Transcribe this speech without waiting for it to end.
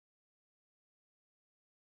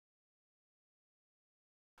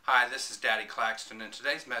Hi, this is DaddyClaxton, and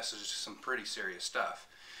today's message is some pretty serious stuff.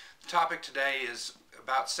 The topic today is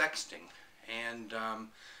about sexting, and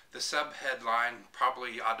the subheadline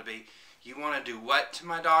probably ought to be, "You want to do what to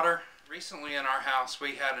my daughter?" Recently in our house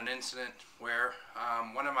we had an incident where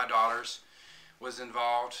one of my daughters was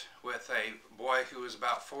involved with a boy who was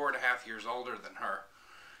about 4.5 years older than her.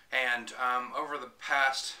 And over the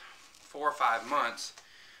past 4 or 5 months,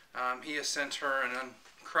 he has sent her an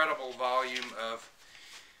incredible volume of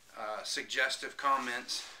suggestive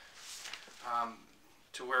comments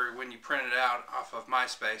to where when you print it out off of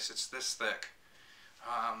MySpace, it's this thick.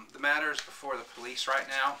 The matter is before the police right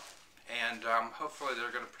now, and hopefully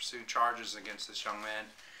they're going to pursue charges against this young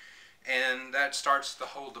man. And that starts the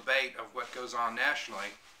whole debate of what goes on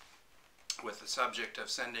nationally with the subject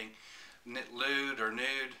of sending lewd or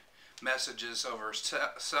nude messages over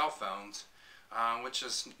cell phones, which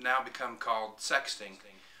has now become called sexting.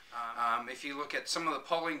 If you look at some of the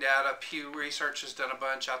polling data, Pew Research has done a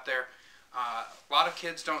bunch out there. A lot of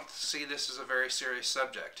kids don't see this as a very serious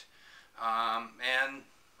subject. And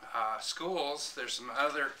schools, there's some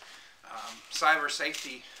other cyber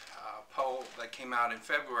safety poll that came out in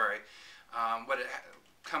February. What it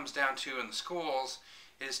comes down to in the schools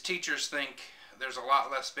is teachers think there's a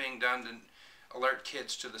lot less being done to alert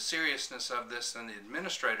kids to the seriousness of this than the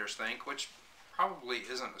administrators think, which probably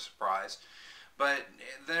isn't a surprise. But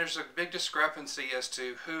there's a big discrepancy as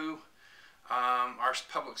to who our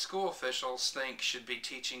public school officials think should be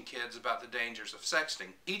teaching kids about the dangers of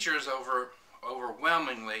sexting. Teachers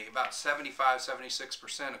overwhelmingly, about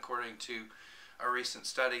 75–76% according to a recent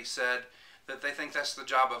study, said that they think that's the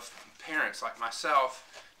job of parents like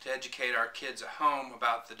myself to educate our kids at home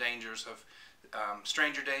about the dangers of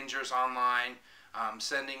stranger dangers online,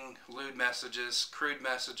 sending lewd messages, crude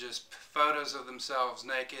messages, photos of themselves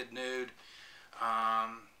naked, nude,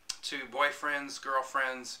 to boyfriends,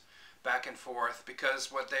 girlfriends, back and forth,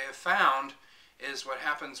 because what they have found is what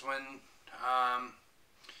happens when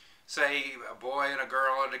say a boy and a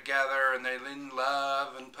girl are together and they're in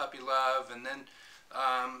love and puppy love, and then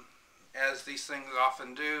as these things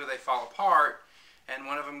often do, they fall apart and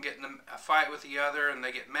one of them gets in a fight with the other and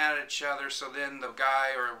they get mad at each other, so then the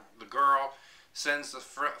guy or the girl sends the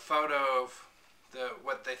photo of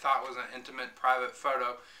what they thought was an intimate private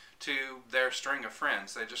photo to their string of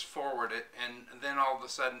friends. They just forward it, and then all of a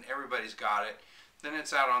sudden everybody's got it. Then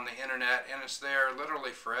it's out on the internet and it's there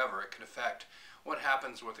literally forever. It could affect what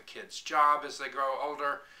happens with a kid's job as they grow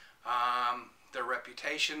older, their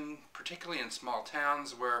reputation, particularly in small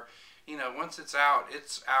towns where, you know, once it's out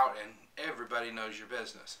and everybody knows your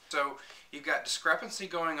business. So you've got discrepancy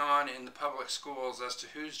going on in the public schools as to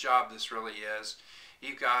whose job this really is.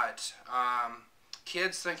 You've got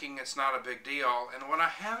kids thinking it's not a big deal, and what I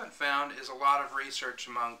haven't found is a lot of research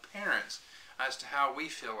among parents as to how we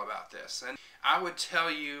feel about this. And I would tell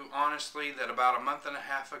you honestly that about a month and a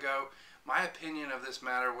half ago, my opinion of this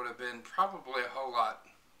matter would have been probably a whole lot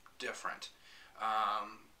different.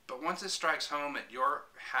 But once it strikes home at your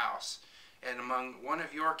house and among one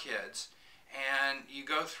of your kids, and you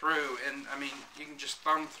go through, and I mean, you can just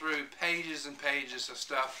thumb through pages and pages of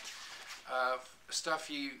stuff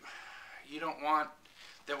you don't want,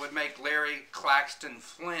 that would make Larry Claxton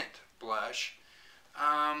Flint blush.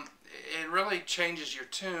 It really changes your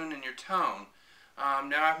tune and your tone.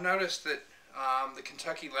 Now I've noticed that the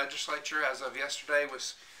Kentucky Legislature, as of yesterday,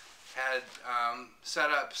 had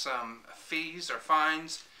set up some fees or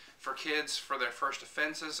fines for kids for their first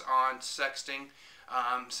offenses on sexting.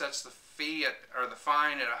 Sets the fee or the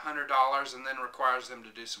fine at $100 and then requires them to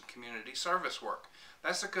do some community service work.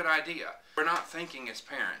 That's a good idea. We're not thinking as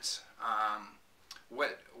parents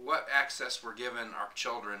what access we're giving our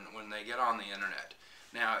children when they get on the internet.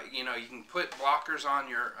 Now, you know, you can put blockers on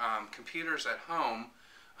your computers at home.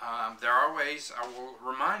 There are ways, I will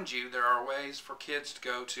remind you, there are ways for kids to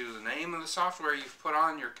go to the name of the software you've put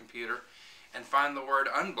on your computer and find the word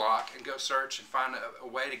unblock and go search and find a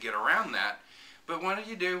way to get around that. But what do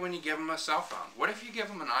you do when you give them a cell phone? What if you give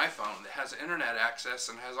them an iPhone that has internet access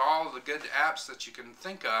and has all of the good apps that you can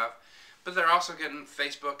think of, but they're also getting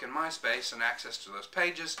Facebook and MySpace and access to those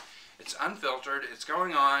pages? It's unfiltered, it's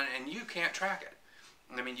going on, and you can't track it.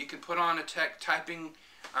 I mean, you can put on a typing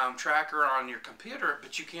tracker on your computer,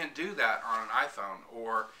 but you can't do that on an iPhone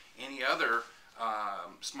or any other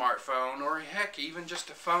smartphone, or heck, even just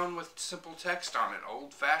a phone with simple text on it,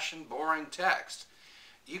 old-fashioned, boring text.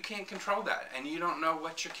 You can't control that, and you don't know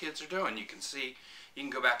what your kids are doing. You can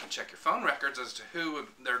go back and check your phone records as to who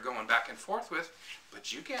they're going back and forth with,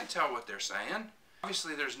 but you can't tell what they're saying.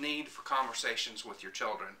 Obviously, there's need for conversations with your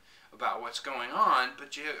children about what's going on,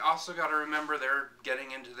 but you also got to remember they're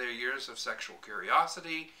getting into their years of sexual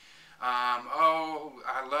curiosity. Oh,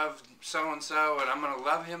 I love so-and-so, and I'm going to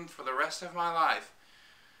love him for the rest of my life.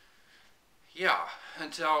 Yeah,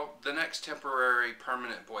 until the next temporary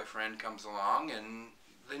permanent boyfriend comes along, and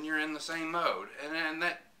then you're in the same mode. And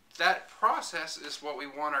that process is what we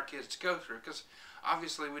want our kids to go through, because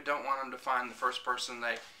obviously we don't want them to find the first person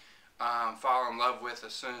they fall in love with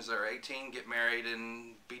as soon as they're 18, get married,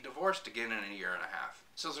 and be divorced again in a year and a half.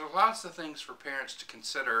 So there's lots of things for parents to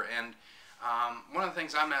consider, and one of the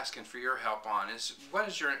things I'm asking for your help on is,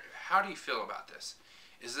 how do you feel about this?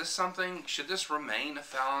 Is this something, should this remain a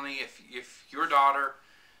felony if your daughter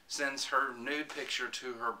sends her nude picture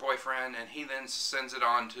to her boyfriend and he then sends it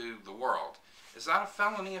on to the world? Is that a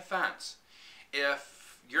felony offense?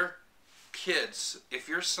 If your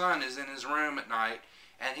son is in his room at night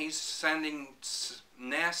and he's sending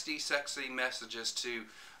nasty, sexy messages to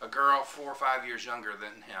a girl 4 or 5 years younger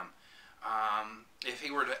than him, if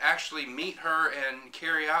he were to actually meet her and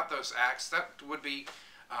carry out those acts, that would be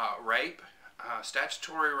rape,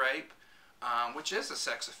 statutory rape, which is a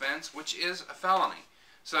sex offense, which is a felony.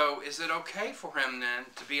 So is it okay for him then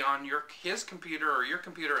to be on his computer or your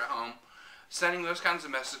computer at home sending those kinds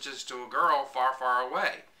of messages to a girl far, far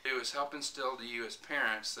away? Do is help instill to you as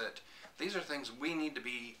parents that these are things we need to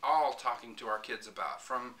be all talking to our kids about,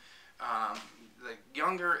 from the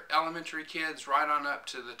younger elementary kids right on up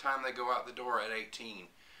to the time they go out the door at 18.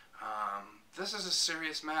 This is a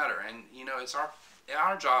serious matter, and you know, it's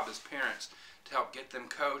our job as parents to help get them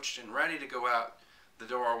coached and ready to go out the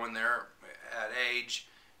door when they're at age,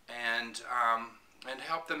 and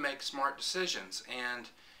help them make smart decisions. And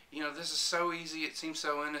you know, this is so easy, it seems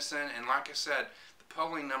so innocent, and like I said, the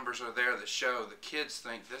polling numbers are there that show the kids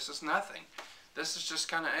think this is nothing. This is just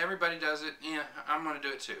kind of, everybody does it, yeah, I'm going to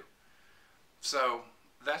do it too. So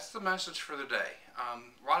that's the message for the day.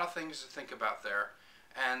 A lot of things to think about there,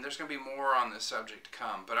 and there's going to be more on this subject to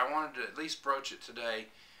come, but I wanted to at least broach it today,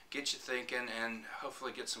 get you thinking, and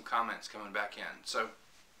hopefully get some comments coming back in. So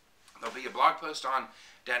there'll be a blog post on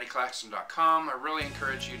DaddyClaxton.com. I really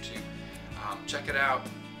encourage you to check it out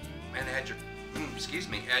and add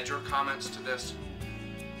your comments to this.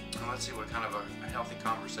 And let's see what kind of a healthy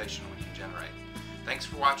conversation we can generate. Thanks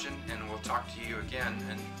for watching, and we'll talk to you again,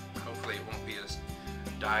 and hopefully it won't be as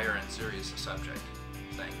dire and serious a subject.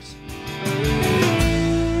 Thanks.